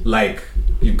 Like,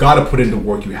 you got to put in the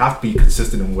work. You have to be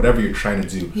consistent in whatever you're trying to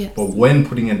do. Yes. But when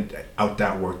putting out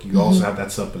that work, you also have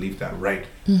that self-belief that,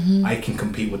 I can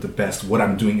compete with the best. What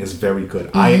I'm doing is very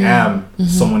good. I am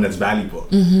someone that's valuable.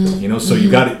 So you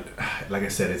got it. Like I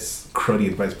said, it's cruddy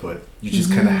advice, but you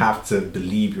just kind of have to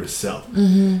believe yourself.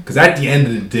 Because at the end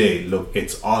of the day, look,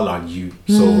 it's all on you.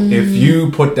 So if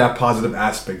you put that positive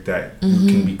aspect that you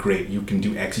can be great, you can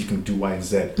do X, you can do Y and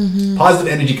Z,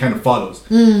 positive energy kind of follows.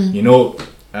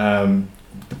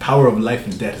 The power of life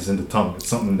and death is in the tongue. It's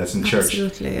something that's in church.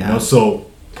 Absolutely, So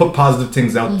put positive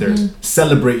things out there.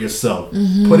 Celebrate yourself.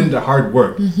 Put in the hard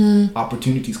work.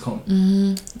 Opportunities come.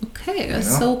 Okay,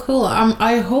 that's so cool.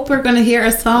 I hope we're going to hear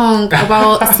a song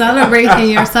about celebrating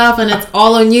yourself, and it's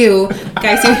all on you.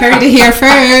 Guys, you heard it here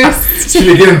first.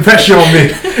 You're getting pressure on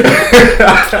me.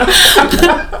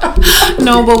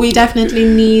 No, but we definitely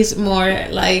need more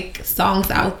like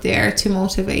songs out there to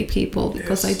motivate people,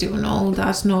 because I do know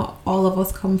that not all of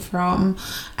us come from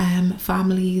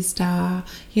families that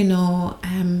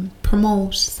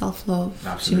promote self-love.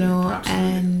 Absolutely.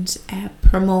 And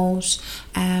promote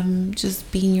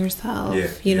just being yourself.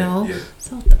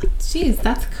 So geez,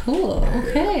 that's cool.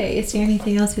 Okay, is there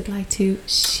anything else you'd like to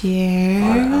share?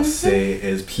 All I'll say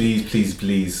is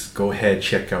please go ahead,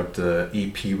 check out the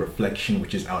EP Reflection,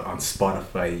 which is out on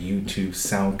Spotify, YouTube,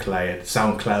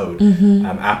 SoundCloud,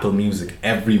 Apple Music,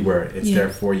 everywhere. It's there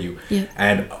for you.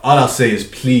 And all I'll say is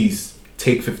please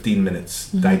take 15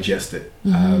 minutes, digest it.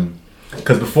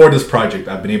 Because before this project,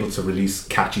 I've been able to release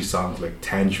catchy songs like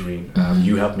Tangerine.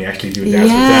 You helped me actually do a dance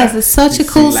with that. Yes, it's such a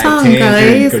cool song,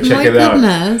 guys. Go check it out.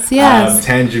 Yes.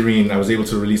 Tangerine, I was able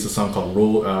to release a song called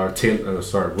Roll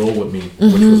With Me,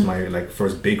 which was my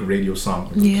first big radio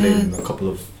song. We played in a couple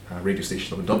of radio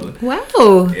stations in Dublin.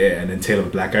 Wow. Yeah, and then Tale of a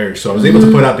Black Irish. So I was able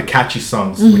to put out the catchy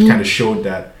songs, which kind of showed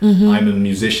that I'm a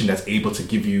musician that's able to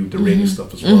give you the radio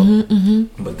stuff as well.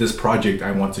 But this project,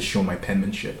 I want to show my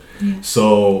penmanship.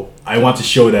 So I want to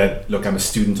show that, look, I'm a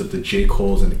student of the J.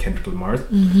 Cole's and the Kendrick Lamars,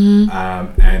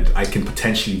 and I can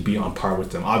potentially be on par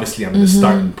with them. Obviously, I'm at the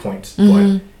starting point,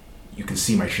 but you can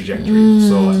see my trajectory.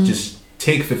 So just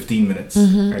take 15 minutes.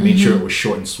 I made sure it was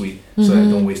short and sweet so that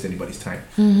I don't waste anybody's time.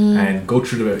 And go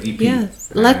through the EP. Yes,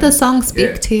 let the song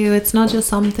speak to you. It's not just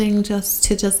something just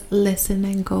to listen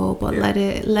and go, but let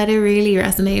it really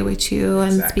resonate with you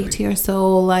and speak to your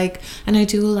soul. Like, and I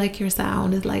do like your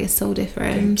sound. It's so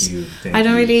different. Thank you. I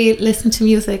don't really listen to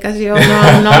music, as you all know.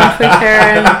 I'm not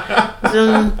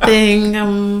African thing.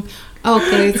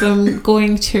 Okay, so I'm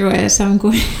going through it.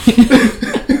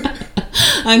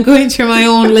 I'm going through my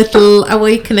own little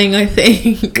awakening, I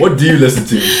think. What do you listen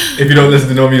to? If you don't listen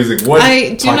to no music, what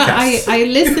podcasts? I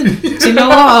listen. Do you know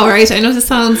what? All right, I know this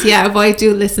sounds, but I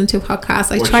do listen to podcasts.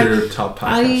 What's your top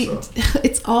podcast?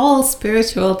 It's all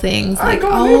spiritual things. I've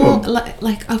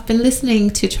been listening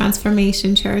to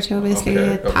Transformation Church, obviously,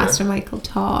 Pastor Michael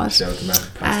Todd. Shout out to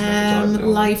Pastor Michael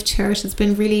Todd. Life Church has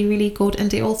been really, really good,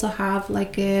 and they also have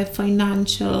like a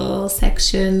financial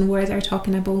section where they're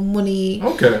talking about money.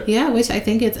 Okay. Yeah, which I think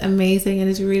think it's amazing and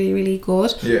it's really, really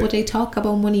good. Yeah. But they talk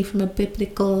about money from a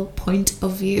biblical point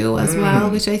of view as well,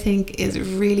 which I think is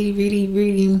really, really,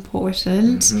 really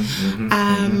important.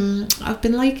 I've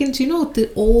been liking, do you know, the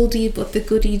oldie but the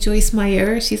goodie Joyce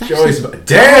Meyer? She's actually...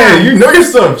 Damn, you know your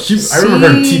stuff. I remember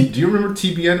her. Do you remember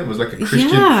TBN? It was like a Christian...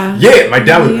 Yeah, my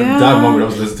dad would... Dad, mom would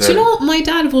always listen to her. Do you know, my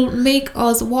dad will make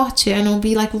us watch it and I'll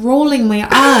be like rolling my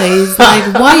eyes.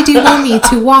 Like, why do you want me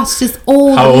to watch this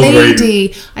old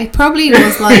lady? I probably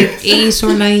was like 8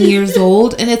 or 9 years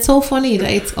old, and it's so funny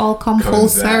that it's all come full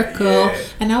circle.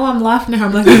 And now I'm laughing at her.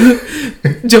 I'm like,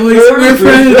 Joyce, we're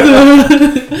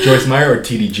friends. Joyce Meyer or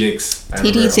TD Jakes?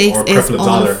 TD Jakes is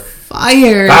on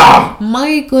fire.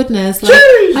 My goodness. Like,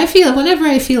 I feel whenever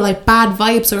I feel like bad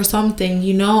vibes or something,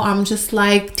 you know, I'm just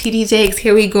like, TD Jakes,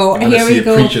 here we go. Here we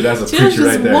go. Preacher. That's a preacher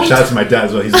right there. Shout out to my dad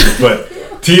as well. He's a good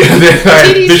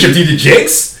Bishop TD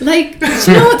Jakes. Like, do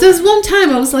you know what? There's one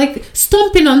time I was like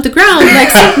stomping on the ground,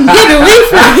 like something get away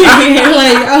from me.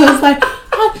 Like I was like,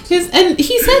 and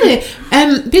he said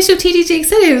it. Bishop TD Jakes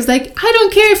said it. It was like, I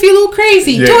don't care if you look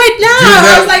crazy, do it now.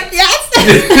 I was like, yes.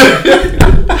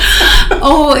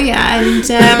 Oh yeah,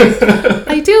 and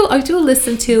I do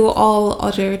listen to all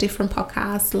other different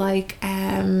podcasts, like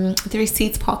the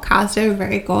Receipts podcast. They're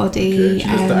very good. Okay. She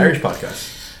does the Irish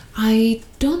podcast. I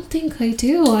don't think I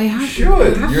do. I have.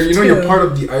 You should. You're part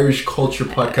of the Irish culture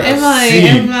podcast. Am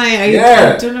I?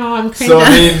 Yeah. I don't know. I'm kind of. So I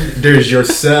mean, there's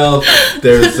yourself.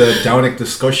 There's Downick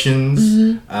Discussions.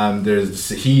 There's the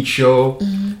Saheed Show.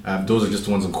 Those are just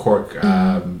the ones in Cork.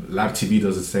 Lab TV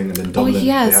does its thing, and then Dublin. Oh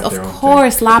yes, of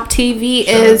course. Lab TV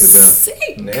is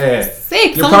sick. Yeah.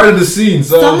 Sick. You're part of the scene.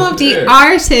 So some of the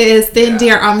artists in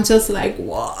there, I'm just like,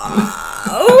 wow.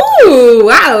 Oh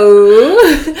wow.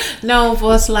 No,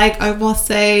 but like I must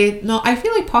say, no, I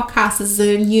feel like podcast is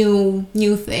a new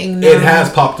thing now. It has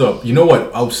popped up. You know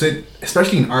what? I'll say,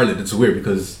 especially in Ireland, it's weird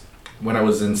because when I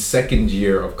was in second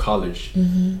year of college,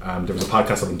 there was a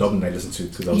podcast up in Dublin I listened to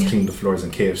because I was cleaning the floors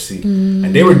in KFC,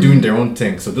 and they were doing their own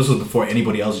thing. So this was before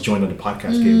anybody else joined on the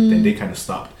podcast game. Then they kind of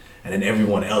stopped, and then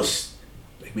everyone else,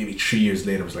 like maybe 3 years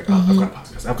later, was like, "Oh, I've got a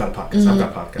podcast. I've got a podcast. I've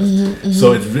got a podcast."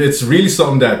 So it's really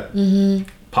something that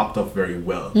popped up very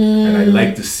well, and I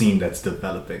like the scene that's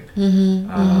developing.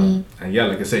 And yeah,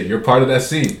 like I said, you're part of that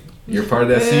scene. You're part of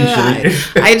that scene,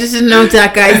 Shirley. I just didn't know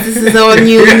that, guys. This is all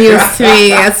new news to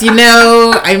me. As you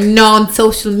know, I'm not on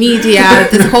social media.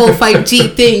 This whole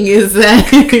 5G thing is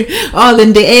all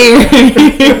in the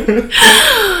air.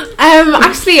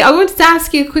 Actually, I wanted to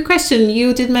ask you a quick question.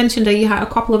 You did mention that you had a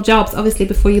couple of jobs, obviously,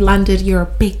 before you landed your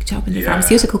big job in the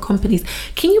pharmaceutical companies.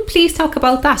 Can you please talk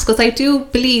about that? Because I do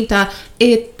believe that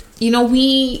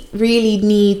we really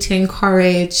need to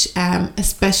encourage,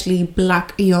 especially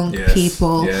Black young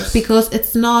people, because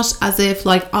it's not as if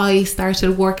like I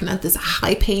started working at this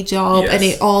high paid job and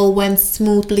it all went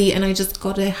smoothly and I just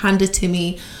got it handed to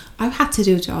me. I've had to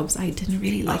do jobs I didn't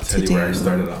really like to do. Where I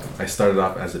started off. I started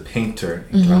off as a painter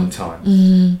in Clowntown.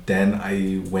 Then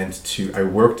I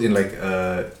worked in like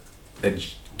a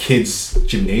kids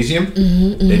gymnasium.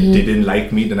 They didn't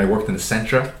like me. Then I worked in the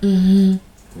Centra.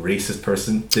 Racist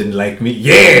person, didn't like me.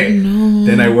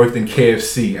 Then I worked in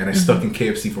KFC and I stuck in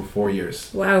KFC for 4 years.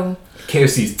 Wow.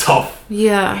 KFC is tough.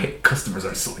 Yeah. Customers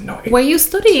are so annoying. Were you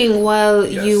studying while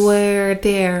you were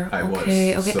there? I was.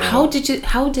 Okay. So how did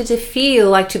it feel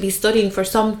like to be studying for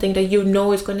something that you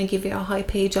know is going to give you a high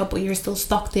paid job, but you're still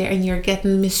stuck there and you're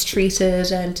getting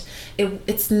mistreated and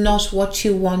it's not what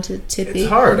you wanted to be? It's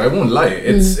hard. I won't lie.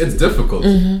 It's difficult,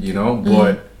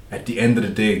 but at the end of the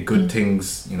day, good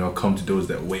things, come to those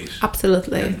that wait.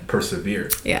 Absolutely. And persevere.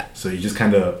 Yeah. So you just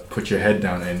kind of put your head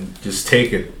down and just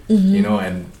take it,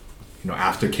 and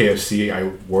after KFC, I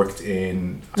worked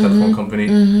in a telephone company,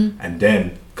 and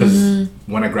then, because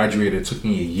when I graduated, it took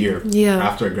me a year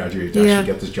after I graduated to actually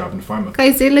get this job in pharma.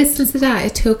 Guys, they listen to that.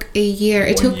 It took a year.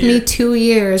 It took me 2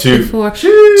 years before. Jeez.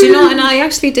 Do you know, and I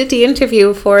actually did the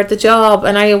interview for the job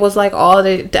and I was like, oh,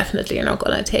 they definitely are not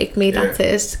going to take me. That's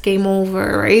it. Game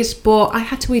over, right? But I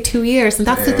had to wait 2 years and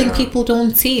that's the thing people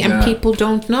don't see and people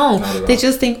don't know. They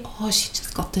just think, oh, she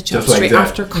just got the job straight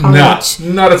after college.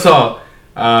 Not at all.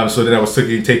 So then I was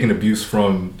taking abuse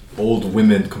from old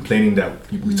women complaining that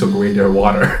we took away their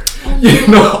water.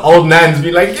 Old nans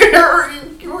be like, you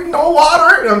no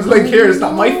water. And I'm just like, here, it's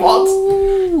not my fault.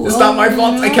 It's not my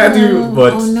fault. I can't do it.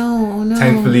 But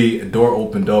thankfully, a door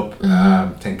opened up.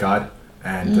 Thank God.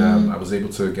 And I was able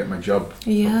to get my job. But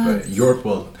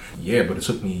it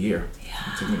took me a year.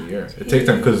 It took me a year. It takes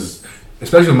time because,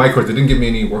 especially with my course, they didn't give me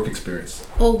any work experience.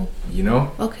 Oh.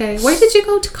 Okay. Where did you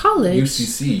go to college?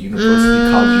 UCC,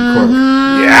 University College in Cork.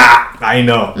 Yeah, I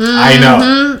know.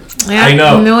 Yeah, I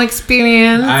know. No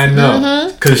experience. I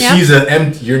know. Because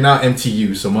Yep. you're not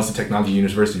MTU, so Munster Technology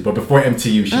University. But before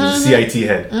MTU, she was a CIT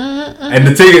head. And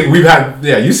the thing we've had,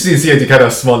 UC and CIT kind of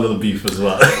a small little beef as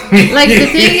well. Like the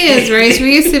thing is, right?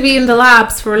 We used to be in the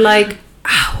labs for like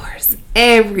hours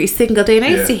every single day, and I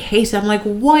used to hate it. I'm like,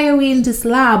 why are we in this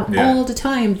lab all the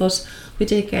time? But we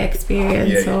did get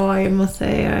experience, so I must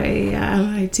say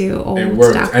I do owe it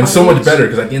worked, that and so college. much better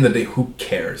because at the end of the day, who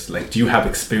cares? Like, do you have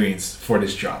experience for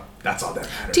this job? That's all that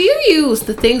matters. Do you use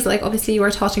the things like, obviously you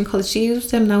are taught in college, do you use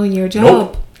them now in your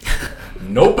job?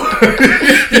 Nope.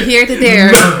 You hear the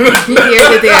there. You hear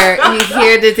the there. You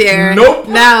hear the there. Nope.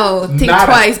 Now think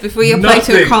twice before you apply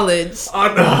to a college.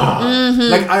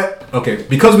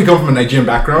 Because we come from a Nigerian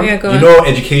background,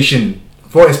 education.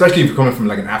 Especially if you're coming from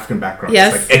like an African background,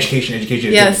 it's like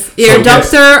education. Yes, you're a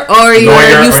doctor or you're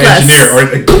lawyer useless. Or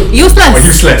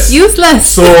engineer Useless.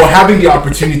 So having the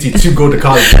opportunity to go to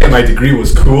college to get my degree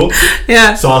was cool.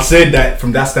 Yeah. So I'll say that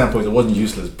from that standpoint, it wasn't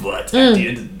useless. But at the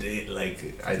end of the day, like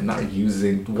I'm not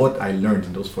using what I learned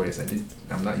in those 4 years.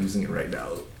 I'm not using it right now.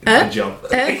 My job.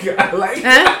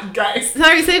 Guys.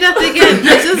 Sorry, say that again.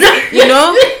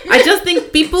 I just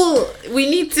think people, we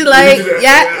need to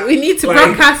we need to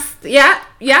broadcast. Yeah.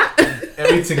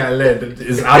 Everything I learned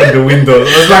is out of the window. I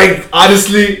was like,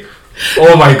 honestly,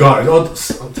 oh my god, all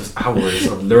this hours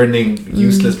of learning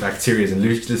useless bacteria and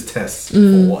useless tests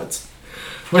for what?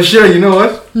 But sure, you know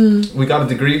what? We got a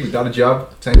degree, we got a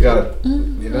job. Thank God.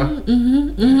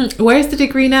 Where's the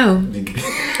degree now?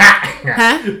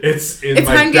 It's in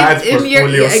my dad's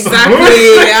portfolio. Exactly.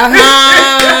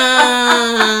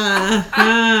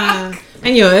 I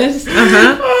knew it.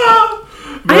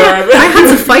 I had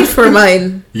to fight for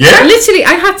mine. Yeah? Literally,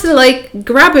 I had to like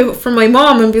grab it from my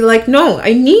mom and be like, no,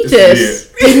 I need this.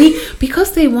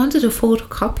 Because they wanted a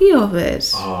photocopy of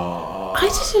it. I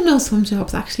didn't know some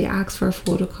jobs actually ask for a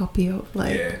photocopy of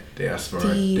like. Yeah, they asked for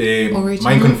it.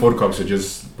 Mine couldn't photocopy, so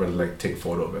just like take a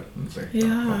photo of it. And say,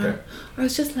 okay. I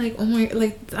was just like, oh my,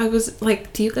 like I was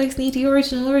like, do you guys need the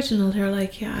original? They're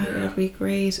like, yeah, that'd be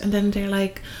great. And then they're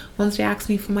like, once they asked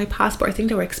me for my passport, I think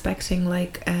they were expecting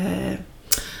like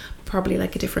probably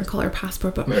like a different color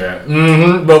passport, but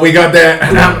but we got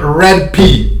that red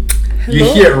P. Hello? You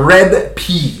hear red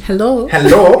P. Hello, dear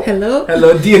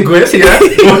Gwyneth. Yeah,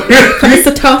 nice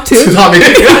to talk to.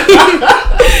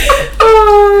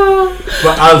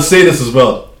 But I'll say this as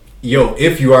well,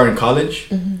 if you are in college,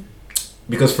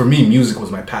 because for me music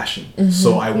was my passion,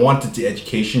 so I wanted the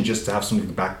education just to have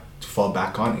something to fall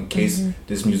back on in case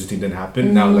this music thing didn't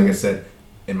happen. Now, like I said,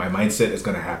 in my mindset, it's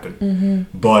gonna happen,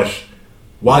 but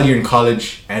while you're in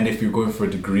college and if you're going for a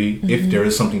degree, if there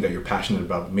is something that you're passionate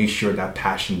about, make sure that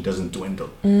passion doesn't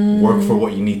dwindle. Work for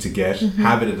what you need to get,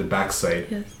 have it at the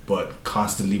backside, but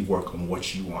constantly work on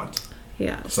what you want.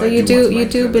 Yeah. So you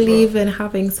do believe in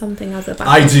having something as a backup.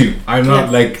 I do. I'm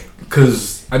not like,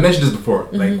 because I mentioned this before,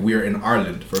 like we're in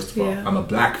Ireland, first of all. I'm a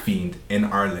black fiend in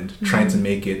Ireland trying to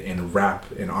make it in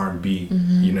rap, in R&B,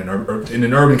 in an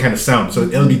urban kind of sound. So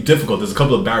it'll be difficult. There's a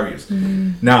couple of barriers.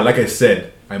 Now, like I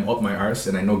said, I'm up my arse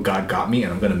and I know God got me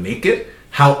and I'm going to make it.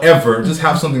 However, just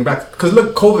have something back. Because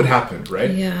look, COVID happened, right?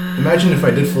 Yeah. Imagine if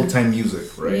I did full-time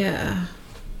music, right? Yeah.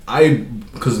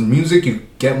 Because music, you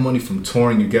get money from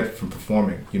touring, you get from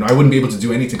performing. I wouldn't be able to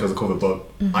do anything because of COVID, but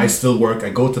I still work. I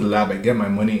go to the lab, I get my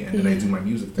money, and then I do my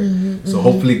music thing. So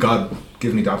hopefully God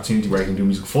gives me the opportunity where I can do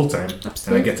music full-time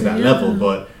and I get to that level.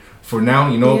 But for now,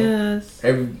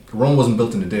 Rome wasn't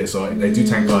built in a day. So I do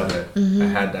thank God that I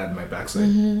had that in my backside,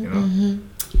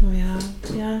 Oh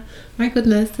yeah. My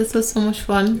goodness, this was so much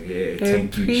fun. Yeah, I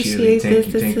appreciate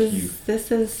this. This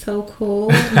is so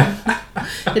cool.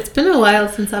 It's been a while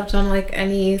since I've done like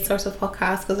any sort of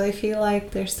podcast because I feel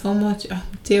like there's so much I'm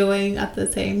doing at the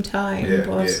same time.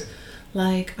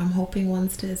 Like I'm hoping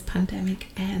once this pandemic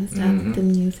ends that the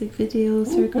music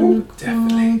videos are gonna come.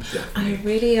 Definitely. I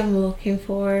really am looking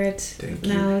forward. Thank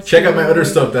you. Check out my other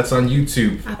stuff that's on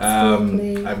YouTube.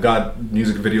 Absolutely. I've got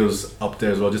music videos up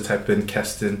there as well. Just type in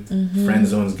KeStine, Friend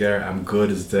Zones there. I'm Good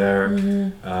is there.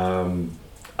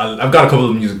 I've got a couple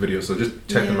of music videos, so just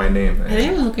check in my name. I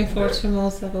am looking forward to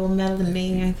most of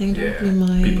Melanie. I think that would be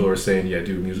mine. People are saying,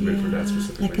 do a music video for that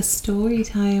specifically. Like a story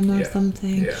time or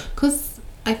something. Because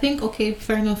I think, okay,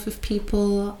 fair enough if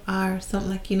people are some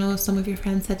of your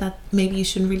friends said that maybe you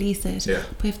shouldn't release it. Yeah.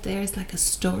 But if there's like a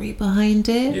story behind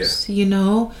it,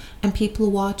 and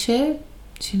people watch it,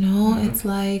 it's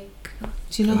like,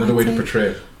 another way to portray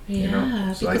it. Yeah, you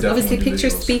know? So because obviously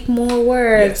pictures speak more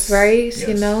words, right?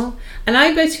 You know, and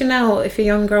I bet you now, if a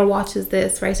young girl watches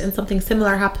this, right, and something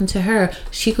similar happened to her,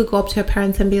 she could go up to her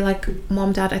parents and be like,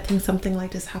 Mom, Dad, I think something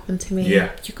like this happened to me.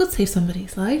 Yeah, you could save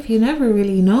somebody's life. You never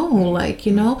really know. Like,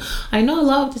 you know, I know a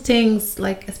lot of the things,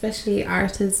 like especially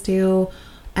artists do.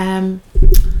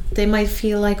 They might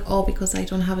feel like, oh, because I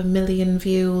don't have a million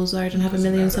views or I don't have a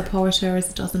million supporters,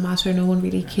 it doesn't matter. No one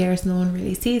really cares. No one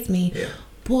really sees me. Yeah.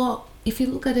 But if you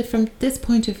look at it from this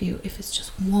point of view, if it's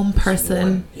just one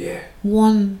person,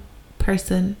 one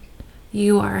person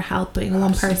you are helping,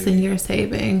 one person you're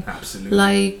saving. Absolutely.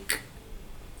 Like,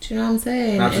 do you know what I'm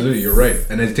saying? Absolutely, you're right.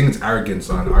 And I think it's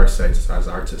arrogance on our side as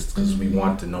artists, because we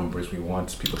want the numbers, we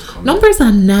want people to come. Numbers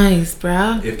are nice,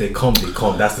 bruh. If they come, they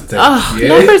come. That's the thing. Oh,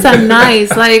 numbers are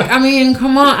nice. Like, I mean,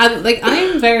 come on.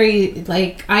 I'm very,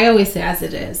 like, I always say as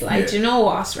it is. Like, do you know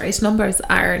what, right? Numbers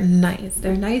are nice.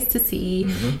 They're nice to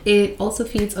see. It also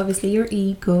feeds, obviously, your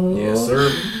ego. Yes, sir.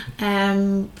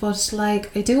 But,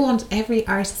 like, I do want every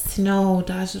artist to know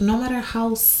that no matter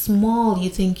how small you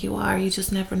think you are, you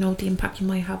just never know the impact you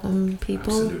might have on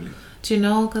people. Absolutely. Do you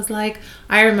know? Because, like,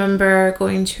 I remember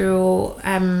going through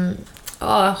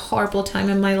a horrible time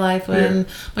in my life when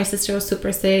my sister was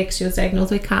super sick. She was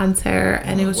diagnosed with cancer,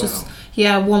 and it was just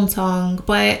one song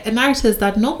by an artist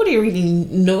that nobody really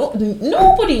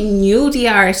nobody knew the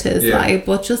artist, like,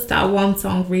 but just that one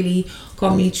song really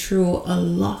got me through a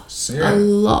lot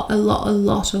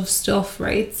of stuff,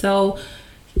 right? So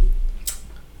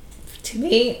to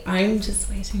me, I'm just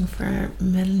waiting for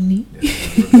Melanie.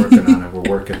 We're working on it. We're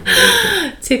working.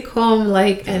 To come,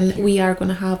 like, and we are going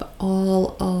to have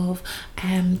all of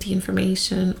the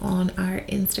information on our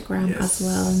Instagram as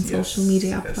well, and social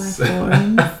media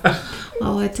platforms.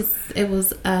 It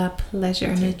was a pleasure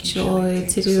and a joy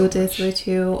to do this with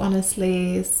you.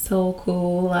 Honestly, it's so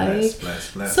cool. Like,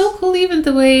 bless. So cool. Even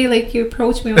the way, like, you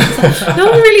approach me. I was like, no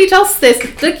one really does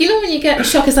this. Like, you know, when you get a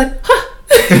shock, it's like, huh.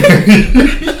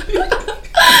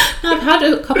 I've had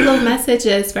a couple of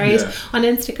messages, right, on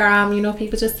Instagram, you know,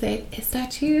 people just say, is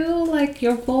that you? Like,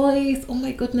 your voice, oh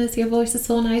my goodness, your voice is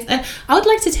so nice. And I would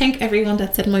like to thank everyone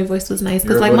that said my voice was nice,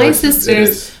 because, like, my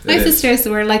sisters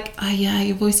were like, oh yeah,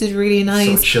 your voice is really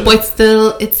nice, so but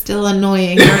it's still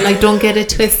annoying, or like, don't get it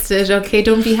twisted, okay,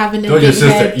 don't be having a big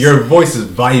head. Your voice is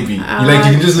vibey. You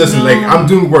can just listen, like, I'm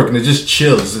doing work and it just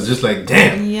chills. It's just like,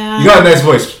 damn, you got a nice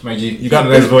voice, my G. You got a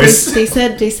nice voice. They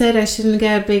said I shouldn't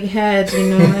get a big head, you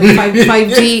know, and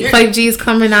 5G is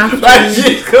coming after me.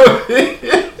 5G's coming.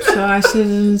 So I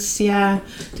shouldn't,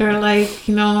 they're like,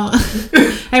 you know,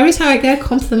 every time I get a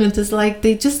compliment, it's like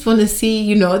they just want to see,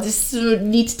 you know, this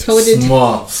neat-toed.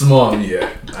 Small,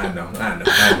 I know.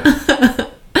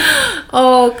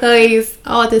 Oh, guys,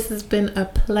 this has been a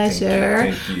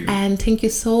pleasure. Thank you. And thank you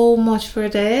so much for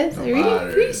this. I really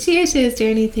appreciate it. Is there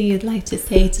anything you'd like to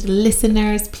say to the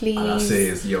listeners, please? All I'll say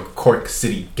is, Cork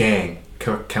City gang,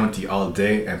 Cork County all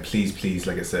day, and please,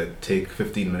 like I said, take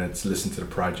 15 minutes, listen to the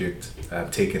project,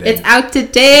 take it in. It's out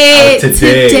today.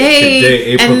 Today,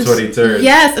 April 23rd.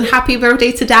 Yes, and happy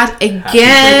birthday to Dad again. Happy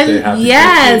birthday,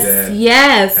 Dad.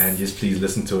 Yes. And just please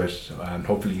listen to it, and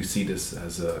hopefully you see this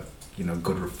as a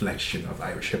good reflection of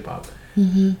Irish hip hop,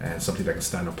 and something that can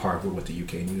stand apart with what the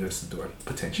UK and US is doing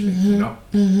potentially. So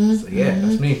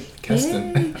that's me,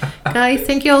 KeStine. Guys,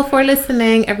 thank you all for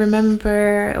listening, and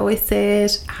remember, I always say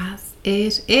it as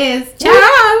it is.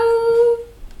 Ciao.